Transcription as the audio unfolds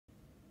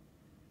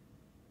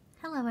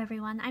Hello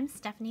everyone, I'm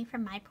Stephanie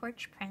from My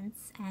Porch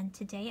Prints, and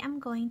today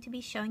I'm going to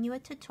be showing you a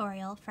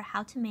tutorial for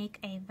how to make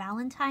a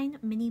Valentine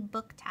mini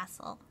book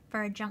tassel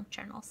for a junk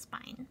journal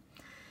spine.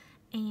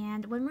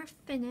 And when we're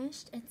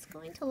finished, it's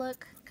going to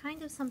look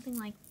kind of something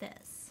like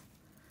this.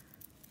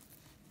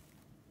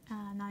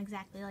 Not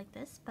exactly like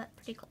this, but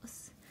pretty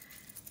close.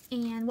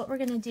 And what we're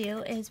going to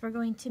do is we're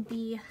going to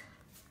be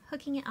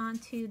hooking it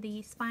onto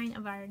the spine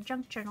of our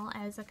junk journal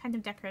as a kind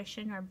of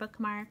decoration or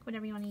bookmark,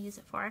 whatever you want to use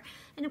it for.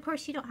 And of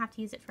course you don't have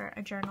to use it for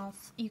a journal,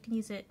 you can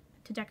use it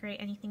to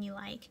decorate anything you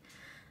like.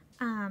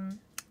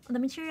 The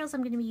materials I'm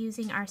going to be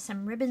using are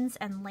some ribbons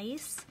and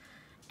lace,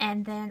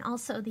 and then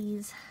also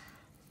these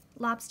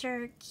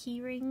lobster key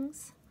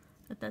rings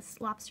with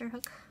this lobster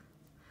hook,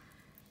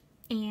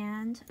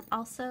 and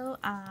also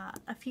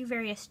a few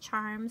various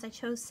charms. I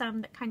chose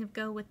some that kind of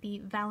go with the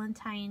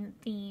Valentine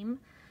theme.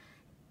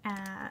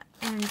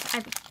 And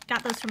I've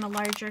got those from a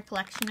larger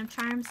collection of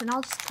charms, and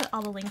I'll just put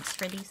all the links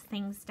for these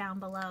things down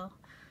below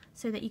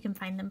so that you can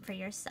find them for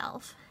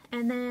yourself.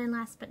 And then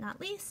last but not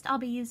least, I'll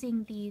be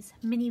using these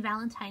mini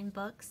Valentine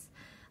books,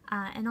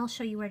 and I'll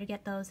show you where to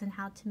get those and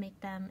how to make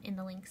them in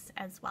the links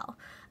as well.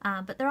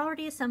 But they're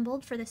already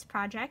assembled for this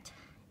project,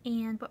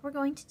 and what we're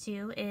going to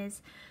do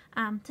is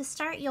to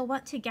start, you'll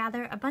want to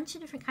gather a bunch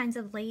of different kinds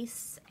of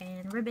lace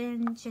and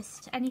ribbon,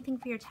 just anything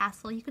for your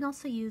tassel. You can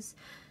also use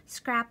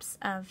scraps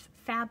of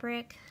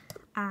fabric.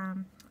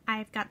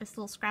 I've got this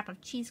little scrap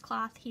of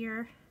cheesecloth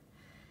here,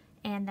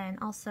 and then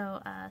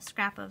also a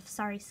scrap of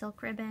SARI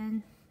silk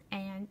ribbon,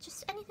 and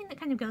just anything that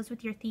kind of goes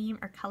with your theme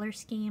or color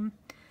scheme.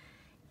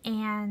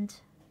 And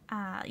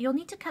you'll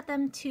need to cut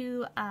them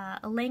to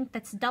a length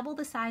that's double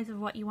the size of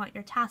what you want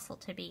your tassel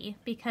to be,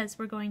 because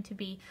we're going to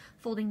be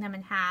folding them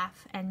in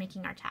half and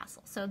making our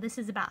tassel. So this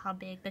is about how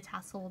big the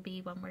tassel will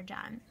be when we're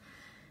done.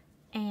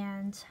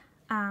 And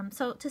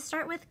so to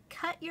start with,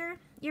 cut your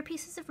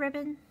pieces of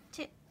ribbon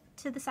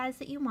to the size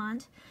that you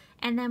want,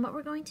 and then what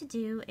we're going to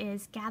do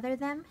is gather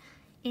them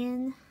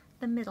in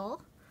the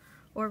middle,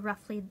 or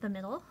roughly the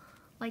middle,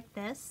 like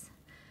this.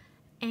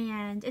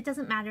 And it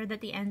doesn't matter that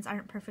the ends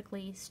aren't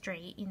perfectly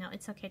straight, you know,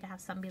 it's okay to have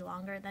some be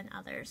longer than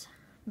others.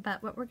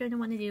 But what we're going to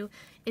want to do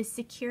is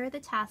secure the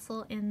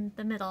tassel in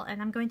the middle,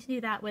 and I'm going to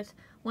do that with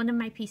one of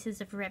my pieces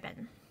of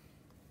ribbon.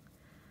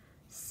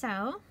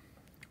 So,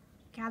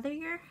 gather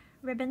your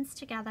ribbons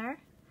together,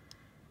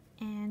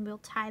 and we'll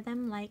tie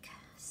them like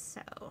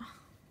so.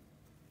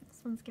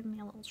 This one's giving me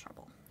a little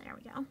trouble. There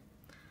we go.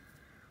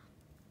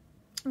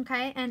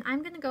 Okay, and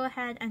I'm going to go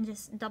ahead and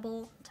just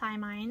double tie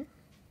mine.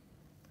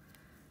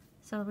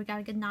 So we got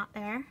a good knot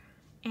there,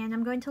 and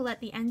I'm going to let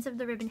the ends of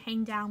the ribbon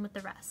hang down with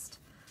the rest.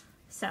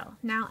 So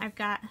now I've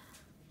got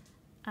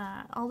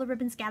all the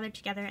ribbons gathered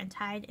together and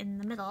tied in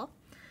the middle,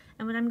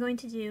 and what I'm going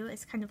to do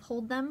is kind of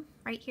hold them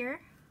right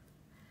here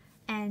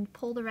and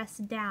pull the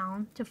rest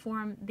down to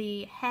form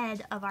the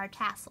head of our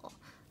tassel.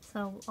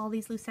 So all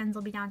these loose ends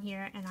will be down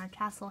here, and our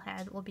tassel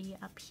head will be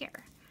up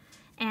here.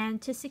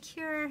 And to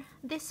secure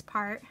this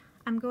part,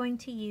 I'm going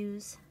to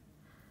use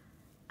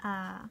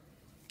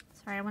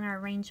sorry, I want to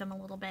arrange them a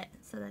little bit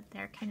so that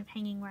they're kind of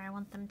hanging where I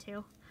want them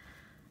to.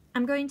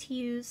 I'm going to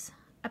use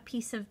a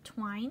piece of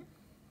twine,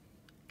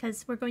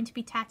 because we're going to be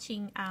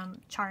attaching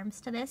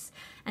charms to this,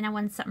 and I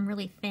wanted something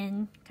really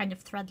thin, kind of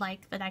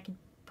thread-like, that I could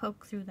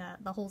poke through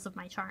the holes of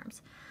my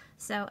charms.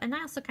 So, and I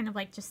also kind of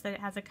like just that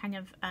it has a kind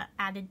of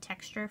added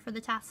texture for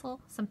the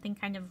tassel, something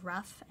kind of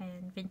rough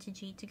and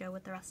vintagey to go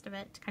with the rest of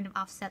it, to kind of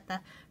offset the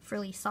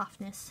frilly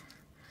softness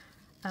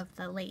of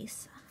the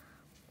lace.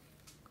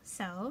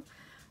 So,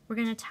 we're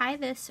going to tie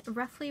this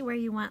roughly where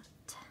you want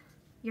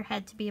your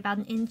head to be, about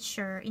an inch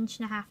or inch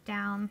and a half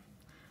down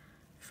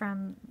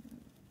from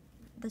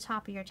the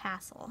top of your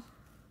tassel.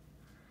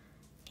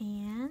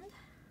 And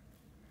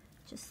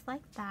just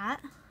like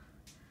that,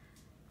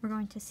 we're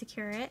going to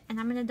secure it, and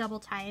I'm going to double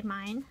tie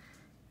mine.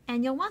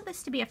 And you'll want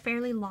this to be a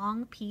fairly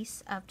long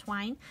piece of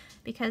twine,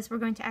 because we're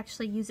going to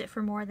actually use it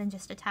for more than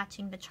just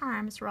attaching the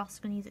charms. We're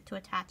also going to use it to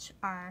attach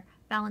our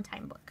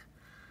Valentine book.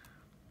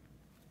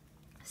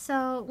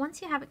 So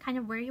once you have it kind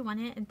of where you want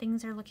it and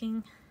things are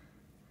looking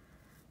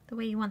the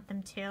way you want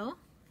them to,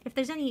 if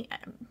there's any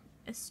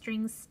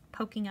strings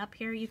poking up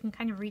here, you can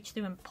kind of reach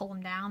through and pull them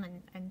down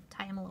and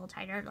tie them a little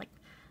tighter. Like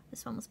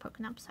this one was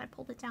poking up, so I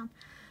pulled it down.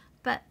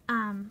 But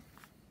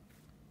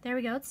there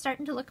we go. It's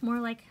starting to look more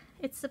like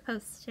it's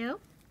supposed to.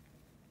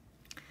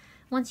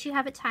 Once you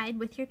have it tied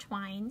with your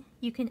twine,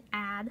 you can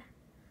add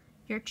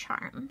your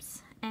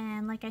charms.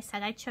 And like I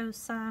said, I chose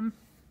some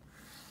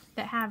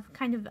that have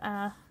kind of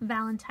a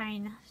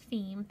Valentine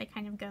theme. They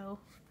kind of go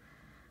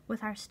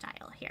with our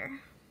style here.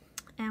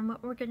 And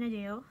what we're going to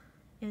do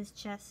is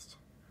just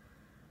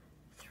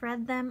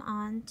thread them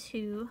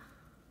onto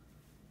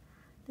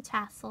the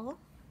tassel.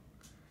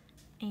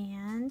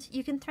 And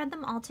you can thread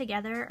them all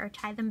together or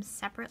tie them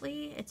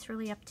separately. It's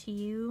really up to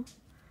you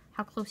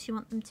how close you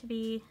want them to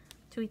be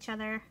to each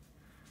other.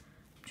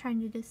 I'm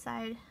trying to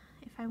decide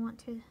if I want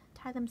to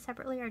tie them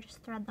separately or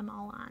just thread them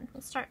all on.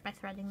 We'll start by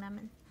threading them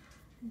and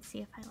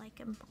see if I like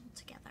them pulled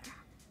together.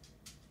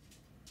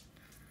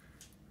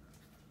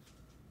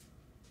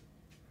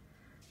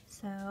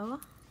 So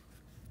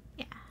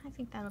yeah, I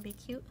think that'll be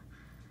cute.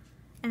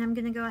 And I'm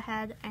gonna go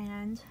ahead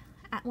and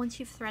once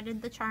you've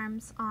threaded the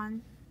charms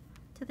on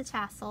to the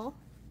tassel,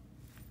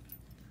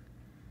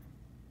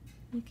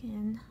 you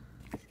can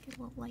get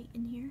a little light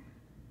in here.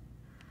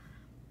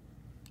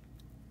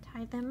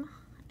 Tie them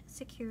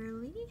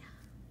securely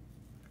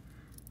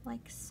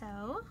like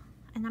so.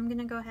 And I'm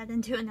gonna go ahead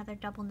and do another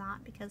double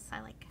knot because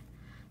I like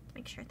to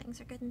make sure things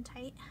are good and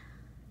tight.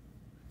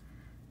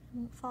 It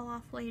won't fall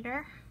off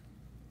later.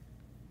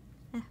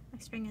 My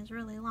string is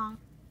really long.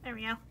 There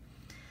we go.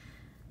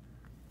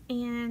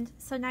 And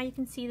so now you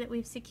can see that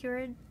we've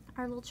secured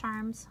our little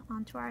charms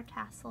onto our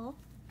tassel.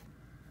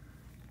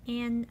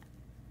 And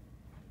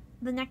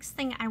the next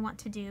thing I want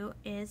to do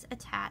is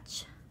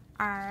attach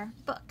our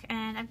book.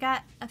 And I've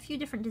got a few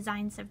different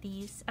designs of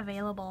these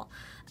available,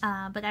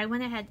 but I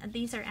went ahead,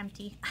 these are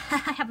empty.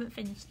 I haven't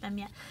finished them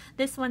yet.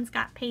 This one's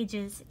got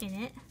pages in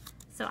it,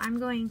 so I'm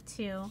going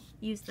to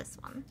use this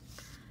one.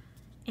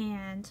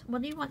 And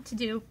what you want to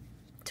do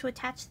to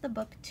attach the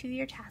book to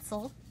your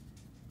tassel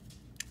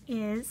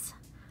is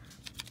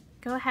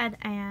go ahead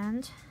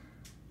and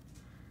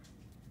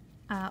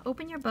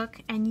open your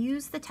book and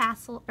use the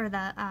tassel or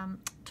the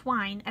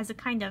twine as a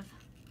kind of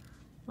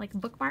like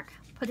bookmark.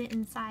 Put it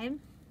inside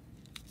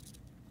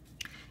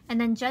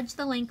and then judge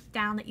the length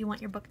down that you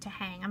want your book to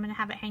hang. I'm going to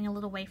have it hang a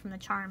little way from the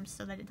charms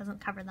so that it doesn't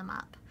cover them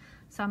up.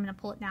 So I'm going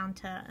to pull it down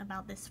to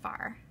about this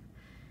far.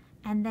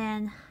 And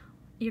then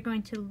you're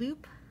going to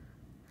loop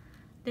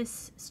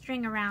this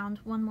string around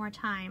one more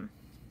time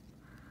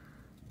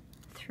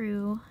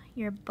through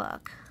your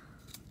book.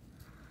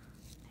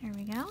 There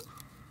we go.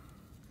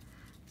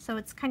 So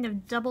it's kind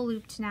of double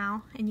looped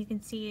now, and you can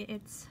see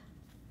it's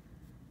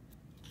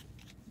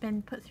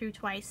been put through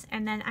twice.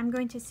 And then I'm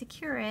going to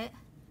secure it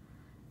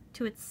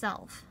to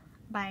itself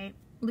by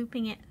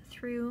looping it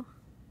through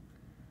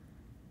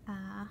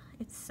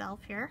itself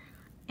here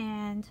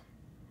and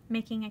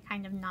making a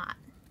kind of knot.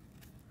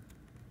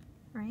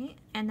 Right?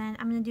 And then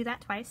I'm going to do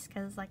that twice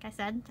because, like I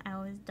said, I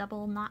always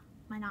double knot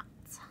my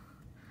knots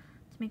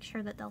to make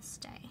sure that they'll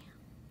stay.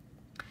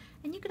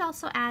 And you could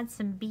also add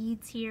some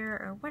beads here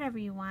or whatever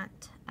you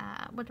want,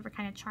 whatever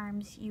kind of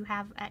charms you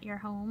have at your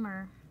home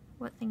or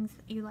what things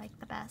that you like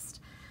the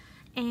best.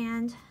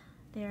 And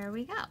there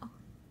we go.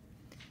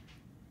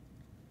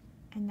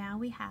 And now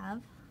we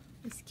have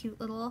this cute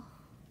little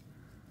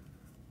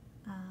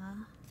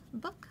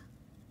book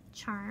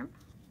charm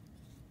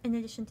in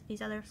addition to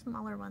these other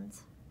smaller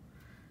ones.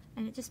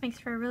 And it just makes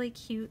for a really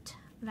cute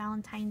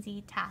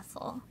Valentine's-y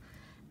tassel.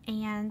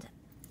 And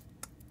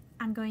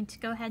I'm going to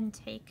go ahead and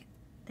take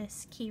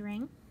this key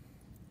ring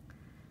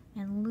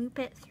and loop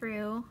it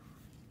through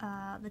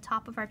the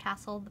top of our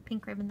tassel, the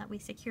pink ribbon that we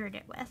secured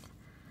it with.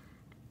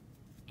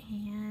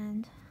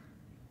 And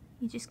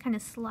you just kind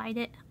of slide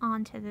it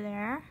onto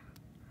there.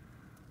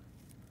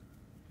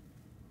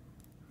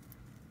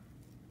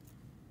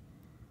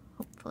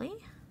 Hopefully.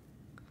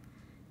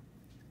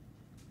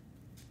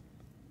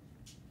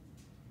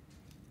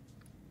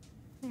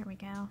 There we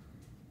go.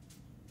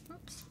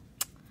 Oops.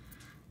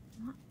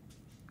 Not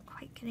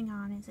quite getting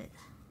on, is it?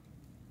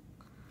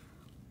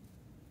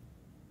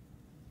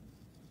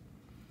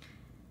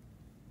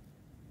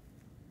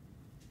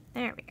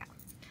 There we go.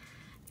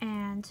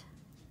 And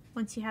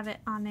once you have it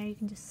on there, you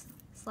can just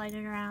slide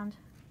it around.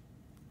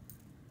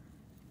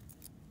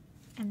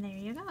 And there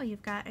you go.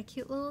 You've got a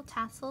cute little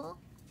tassel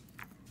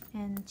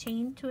and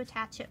chain to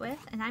attach it with.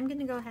 And I'm going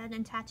to go ahead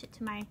and attach it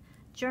to my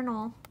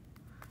journal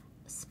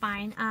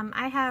spine.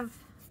 I have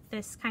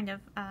this kind of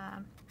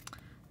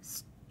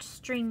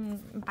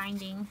string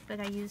binding that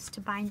I use to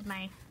bind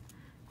my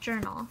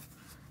journal.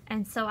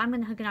 And so I'm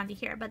going to hook it onto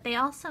here. But they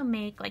also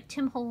make, like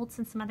Tim Holtz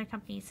and some other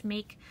companies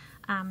make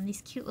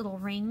these cute little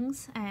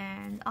rings,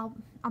 and I'll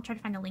try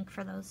to find a link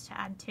for those to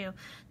add too,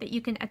 that you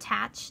can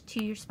attach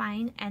to your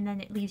spine, and then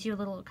it leaves you a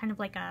little kind of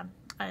like a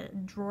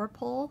drawer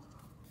pull,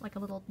 like a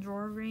little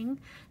drawer ring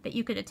that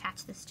you could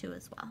attach this to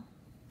as well.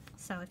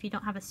 So if you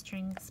don't have a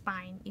string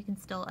spine, you can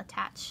still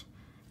attach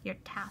your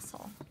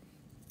tassel.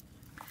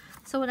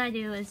 So what I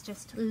do is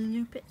just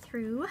loop it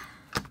through,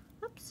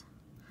 oops,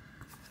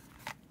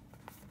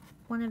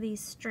 one of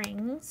these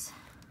strings,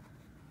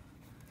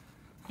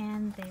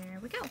 and there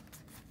we go.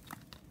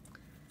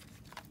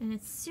 And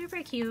it's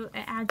super cute.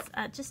 It adds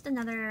just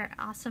another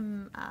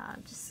awesome,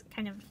 just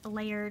kind of a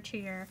layer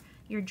to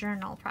your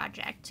journal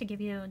project to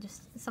give you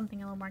just something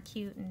a little more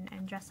cute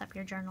and dress up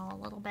your journal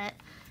a little bit.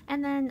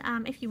 And then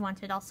if you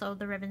wanted, also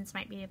the ribbons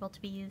might be able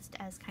to be used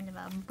as kind of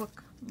a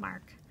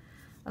bookmark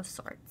of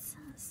sorts.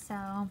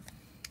 So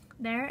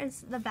there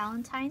is the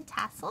Valentine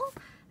tassel.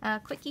 A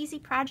quick, easy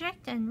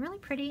project and really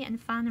pretty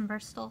and fun and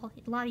versatile.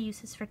 A lot of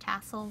uses for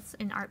tassels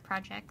in art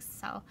projects.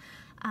 So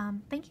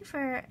thank you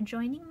for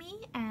joining me,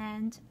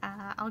 and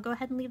I'll go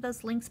ahead and leave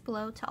those links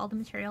below to all the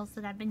materials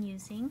that I've been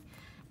using.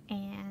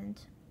 And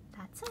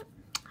that's it.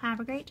 Have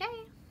a great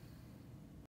day.